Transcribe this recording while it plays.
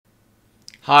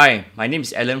Hi, my name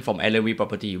is Alan from Alan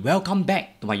Property. Welcome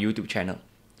back to my YouTube channel.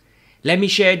 Let me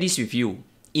share this with you.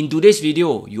 In today's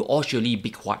video, you all surely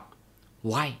big what?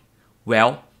 Why?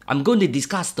 Well, I'm going to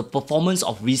discuss the performance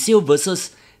of resale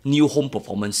versus new home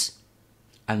performance.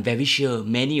 I'm very sure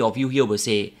many of you here will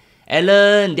say,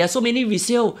 Alan, there are so many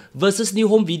resale versus new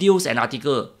home videos and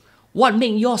articles. What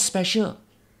makes yours special?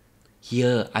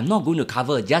 Here, I'm not going to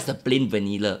cover just the plain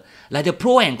vanilla, like the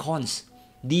pros and cons.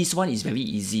 This one is very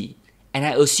easy, and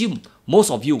I assume most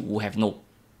of you will have known.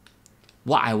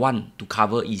 What I want to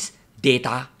cover is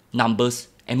data, numbers,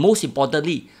 and most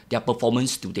importantly, their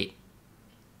performance to date.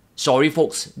 Sorry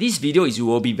folks, this video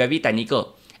will be very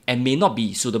technical and may not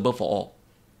be suitable for all.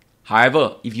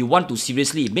 However, if you want to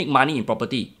seriously make money in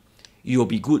property, it will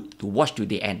be good to watch to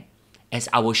the end, as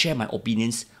I will share my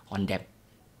opinions on them.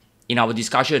 In our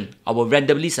discussion, I will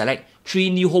randomly select 3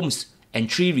 new homes and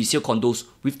 3 resale condos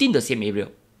within the same area.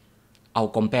 I will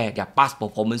compare their past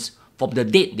performance from the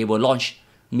date they were launched,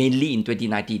 mainly in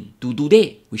 2019, to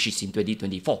today, which is in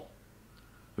 2024.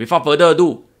 Without further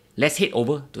ado, let's head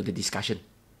over to the discussion.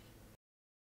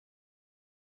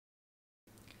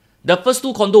 The first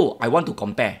 2 condos I want to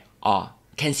compare are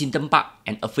Kensington Parc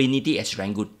and Affinity at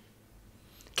Serangoon.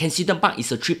 Kensington Parc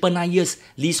is a 999 years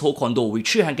leasehold condo with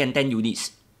 310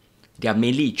 units. They are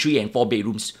mainly 3 and 4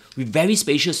 bedrooms with very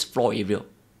spacious floor area.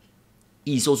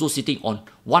 It is also sitting on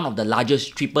one of the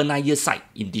largest 999 year site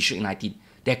in District 19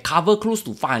 that cover close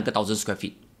to 500,000 square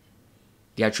feet.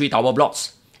 There are 3 tower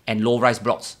blocks and low-rise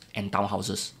blocks and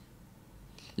townhouses.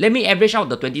 Let me average out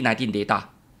the 2019 data.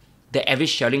 The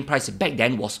average selling price back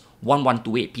then was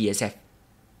 1128 PSF.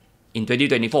 In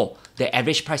 2024, the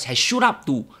average price has shot up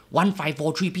to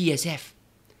 1543 PSF.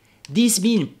 This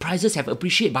means prices have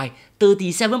appreciated by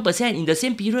 37% in the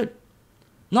same period.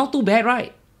 Not too bad,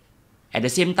 right? At the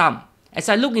same time, as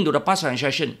I look into the past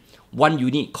transaction, one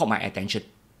unit caught my attention.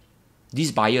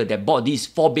 This buyer that bought this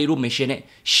 4-bedroom maisonette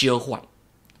sheer what?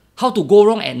 How to go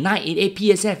wrong at 988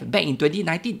 PSF back in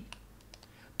 2019?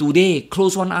 Today,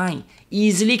 close one eye,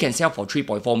 easily can sell for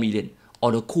 3.4 million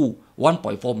or the cool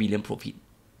 1.4 million profit.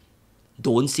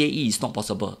 Don't say it is not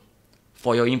possible.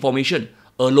 For your information,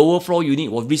 a lower floor unit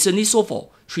was recently sold for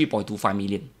 3.25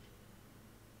 million.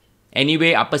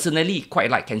 Anyway, I personally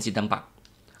quite like Kensington Parc.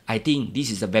 I think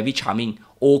this is a very charming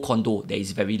old condo that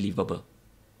is very livable.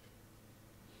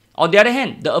 On the other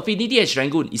hand, the Affinity at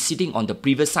Serangoon is sitting on the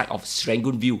previous site of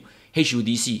Serangoon Ville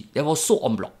HUDC that was sold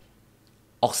en bloc.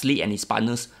 Oxley and his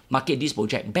partners marketed this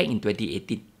project back in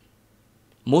 2018.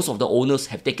 Most of the owners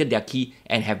have taken their key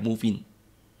and have moved in.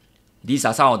 These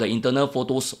are some of the internal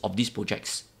photos of these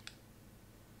projects.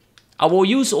 I will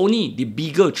use only the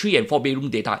bigger 3 and 4 bedroom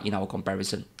data in our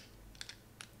comparison.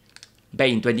 Back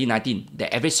in 2019,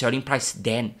 the average selling price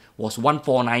then was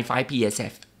 1495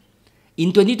 PSF.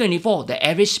 In 2024, the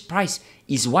average price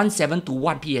is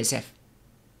 1721 PSF.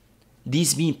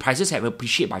 This means prices have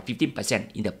appreciated by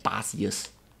 15% in the past years.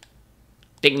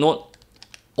 Take note,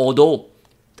 although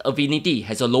the Affinity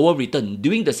has a lower return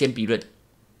during the same period,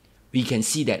 we can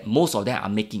see that most of them are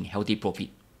making healthy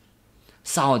profit.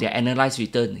 Some of their annualized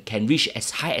return can reach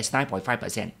as high as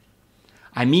 9.5%.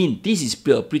 I mean, this is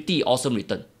a pretty awesome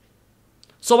return.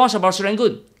 So much about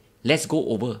Serangoon. Let's go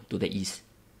over to the east.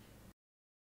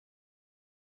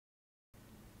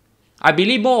 I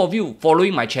believe more of you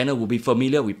following my channel will be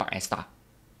familiar with Parc Esta.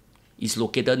 It's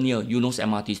located near Eunos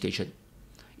MRT station.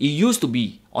 It used to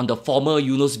be on the former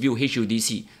Eunos Ville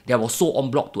HUDC that was sold en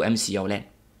bloc to MCL land.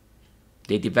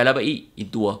 They developed it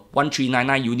into a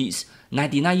 1399 units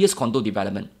 99 years condo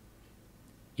development.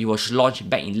 It was launched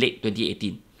back in late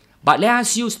 2018, but let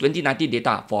us use 2019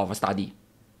 data for our study.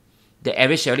 The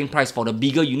average selling price for the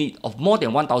bigger unit of more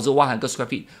than 1,100 square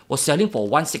feet was selling for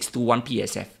 1621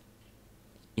 PSF.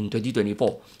 In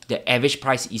 2024, the average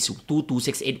price is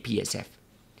 2268 PSF.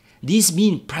 This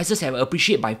means prices have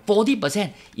appreciated by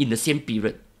 40% in the same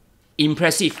period.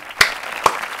 Impressive.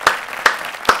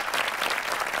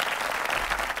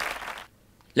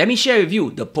 Let me share with you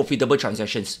the profitable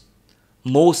transactions.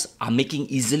 Most are making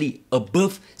easily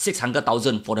above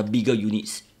 600,000 for the bigger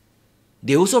units.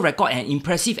 They also record an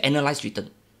impressive annualized return.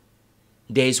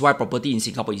 That is why property in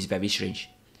Singapore is very strange.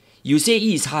 You say it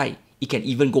is high, it can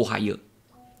even go higher.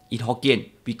 In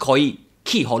Hokkien, we call it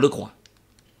ki ho le kwa.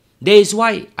 That is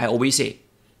why I always say,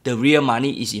 the real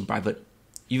money is in private.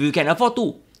 If you can afford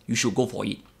to, you should go for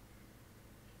it.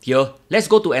 Here, let's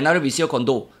go to another resale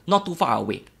condo not too far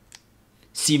away.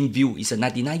 Ville is a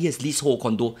 99 years leasehold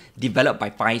condo developed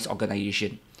by Finance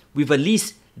Organization with a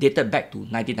lease dated back to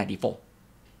 1994.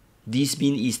 This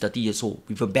means it is 30 years old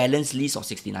with a balanced lease of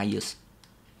 69 years.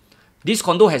 This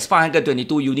condo has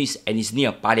 522 units and is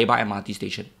near Palembang MRT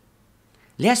station.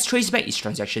 let's trace back its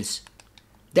transactions.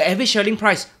 The average selling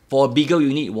price for a bigger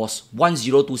unit was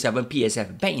 1027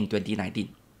 PSF back in 2019.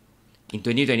 In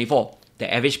 2024,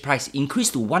 the average price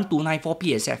increased to 1294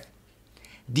 PSF.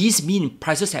 This means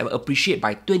prices have appreciated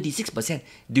by 26%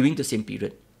 during the same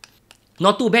period.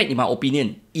 Not too bad in my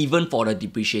opinion, even for the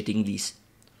depreciating lease.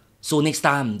 So next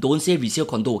time, don't say resale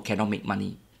condo cannot make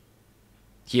money.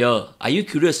 Here, are you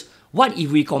curious, what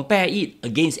if we compare it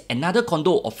against another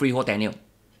condo or freehold tenure?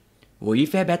 Will it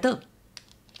fare better?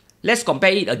 Let's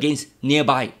compare it against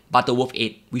nearby Butterworth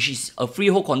 8, which is a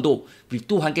freehold condo with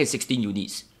 216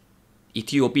 units. It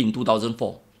TOP in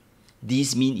 2004.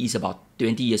 This means it's about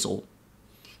 20 years old.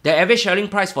 The average selling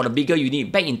price for the bigger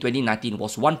unit back in 2019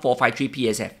 was 1453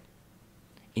 PSF.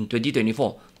 In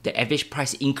 2024, the average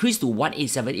price increased to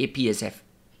 1878 PSF.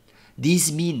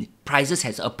 This means prices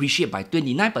has appreciated by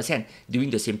 29% during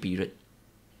the same period.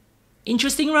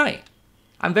 Interesting, right?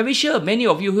 I'm very sure many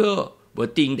of you here will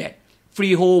think that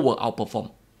freehold will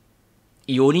outperform.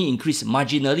 It only increased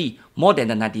marginally more than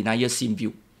the 99 years sim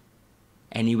view.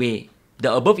 Anyway,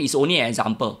 the above is only an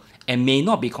example and may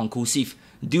not be conclusive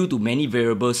due to many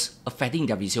variables affecting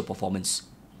their resale performance.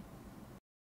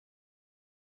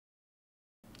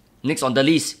 Next on the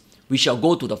list, we shall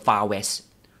go to the far west.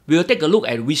 We will take a look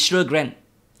at Resale Grand.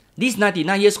 This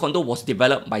 99 years condo was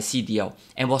developed by CDL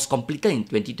and was completed in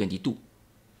 2022.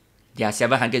 There are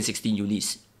 716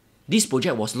 units. This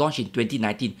project was launched in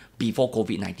 2019 before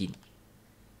COVID-19.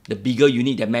 The bigger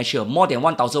unit that measure more than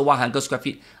 1,100 square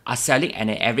feet are selling at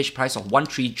an average price of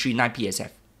 1339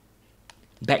 PSF.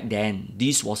 Back then,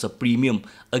 this was a premium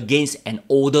against an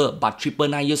older but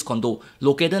 999 years condo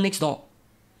located next door.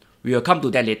 We will come to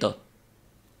that later.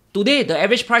 Today, the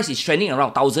average price is trending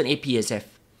around 1008 PSF.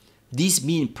 This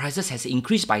means prices has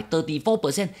increased by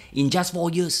 34% in just 4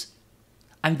 years.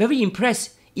 I'm very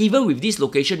impressed even with this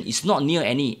location is not near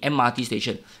any MRT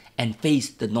station and face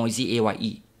the noisy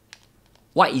AYE.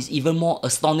 What is even more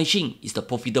astonishing is the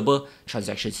profitable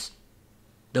transactions.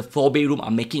 The 4-bedroom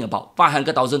are making about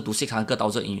 500,000 to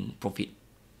 600,000 in profit.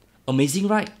 Amazing,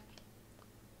 right?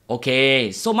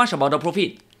 Okay, so much about the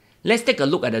profit. Let's take a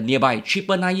look at the nearby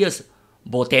 999 years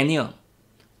Botannia.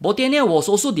 Botannia was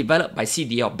also developed by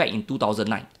CDL back in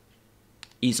 2009.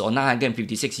 It's on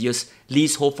 956 years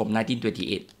leasehold from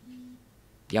 1928.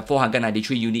 There are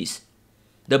 493 units.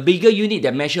 The bigger unit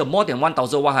that measure more than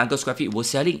 1,100 square feet was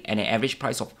selling at an average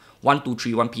price of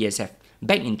 1231 PSF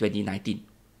back in 2019.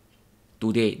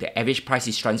 Today, the average price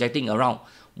is transacting around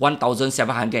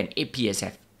 1,708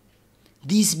 PSF.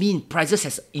 This means prices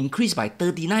has increased by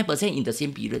 39% in the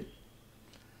same period.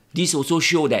 This also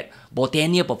shows that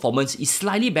Botannia performance is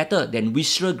slightly better than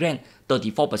Resale Grand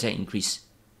 34% increase.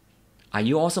 Are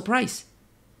you all surprised?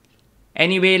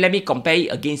 Anyway, let me compare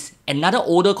it against another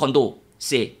older condo,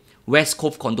 say West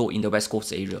Cove condo in the West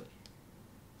Coast area.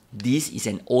 This is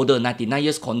an older 99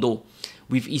 years condo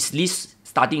with its lease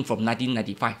starting from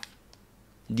 1995.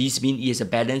 This means it has a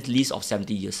balanced lease of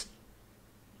 70 years.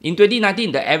 In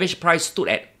 2019, the average price stood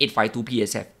at 852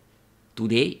 PSF.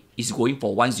 Today, it's going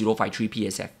for 1053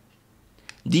 PSF.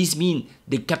 This means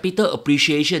the capital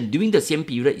appreciation during the same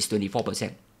period is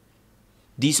 24%.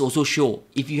 This also shows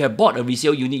if you have bought a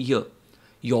resale unit here,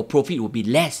 your profit will be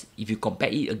less if you compare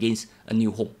it against a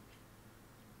new home.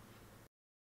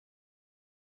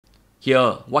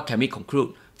 Here, what can we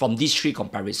conclude from these three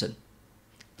comparisons?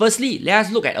 Firstly, let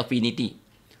us look at Affinity.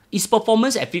 Its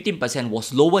performance at 15%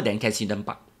 was lower than Kensington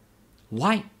Parc.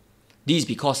 Why? This is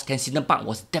because Kensington Parc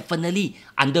was definitely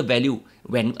undervalued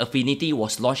when Affinity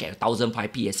was launched at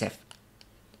 1,005 PSF.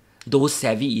 Those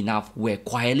savvy enough will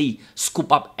quietly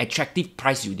scoop up attractive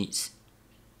price units.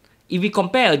 If we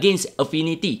compare against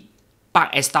Affinity, Parc,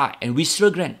 Esta and Resale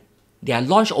Grand, they are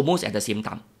launched almost at the same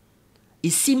time.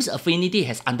 It seems Affinity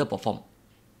has underperformed.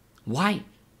 Why?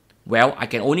 Well, I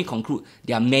can only conclude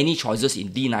there are many choices in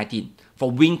D19,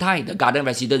 from Wing Tai, the garden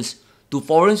residence, to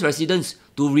Florence residence,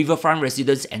 to Riverfront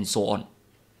residence and so on.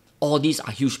 All these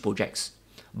are huge projects.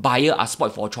 Buyers are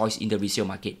spoiled for choice in the resale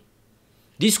market.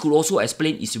 This could also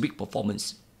explain its weak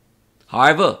performance.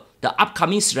 However, the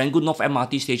upcoming Serangoon North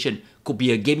MRT station could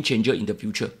be a game changer in the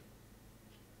future.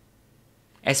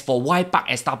 As for why Parc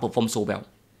Esta performed so well,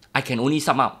 I can only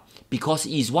sum up because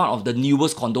it is one of the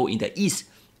newest condo in the east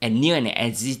and near an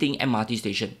existing MRT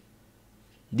station.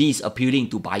 This is appealing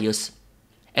to buyers,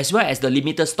 as well as the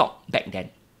limited stock back then.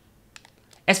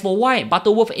 As for why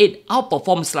Butterworth 8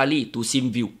 outperformed slightly to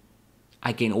SimView,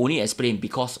 I can only explain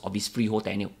because of its freehold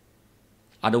tenure.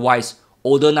 Otherwise,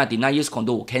 older 99 years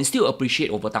condo can still appreciate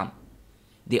over time.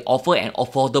 They offer an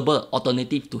affordable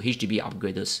alternative to HDB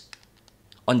upgraders.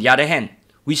 On the other hand,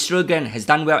 Resale Grand has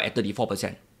done well at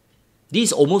 34%. This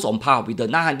is almost on par with the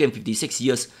 956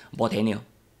 years Botannia.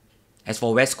 As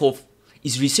for West Cove,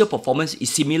 its resale performance is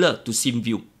similar to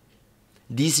Ville.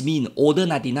 This means older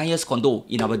 99 years condo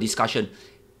in our discussion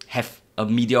have a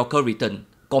mediocre return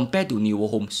compared to newer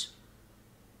homes.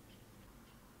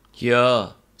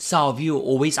 Here, some of you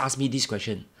always ask me this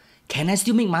question: can I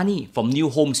still make money from new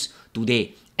homes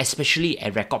today, especially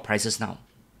at record prices now?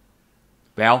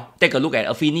 Well, take a look at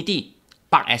Affinity,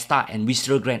 Parc, Esta, and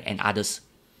Resale and others.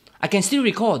 I can still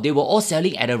recall they were all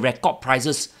selling at a record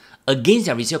prices against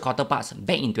their resale counterparts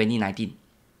back in 2019.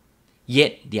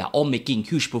 Yet, they are all making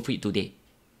huge profit today.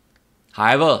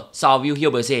 However, some of you here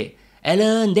will say,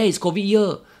 Alan, that is COVID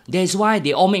year. That is why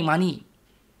they all make money.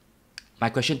 My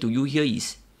question to you here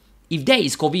is, if that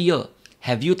is COVID year,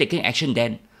 have you taken action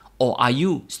then? Or are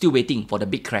you still waiting for the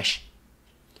big crash?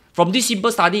 From this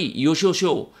simple study, it also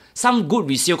shows some good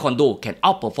resale condo can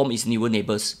outperform its newer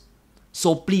neighbors.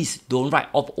 So please don't write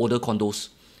off older condos,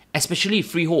 especially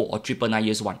freehold or 999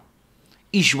 years one.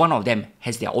 Each one of them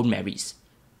has their own merits.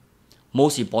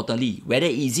 Most importantly, whether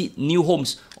is it new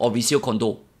homes or resale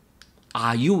condo,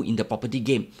 are you in the property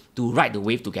game to ride the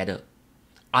wave together?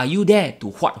 Are you there to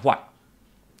what?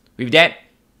 With that,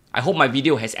 I hope my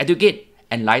video has educated,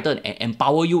 enlightened, and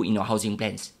empowered you in your housing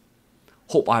plans.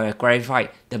 Hope I have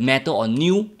clarified the matter on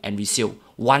new and resale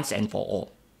once and for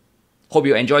all. Hope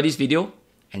you enjoyed this video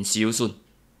and see you soon.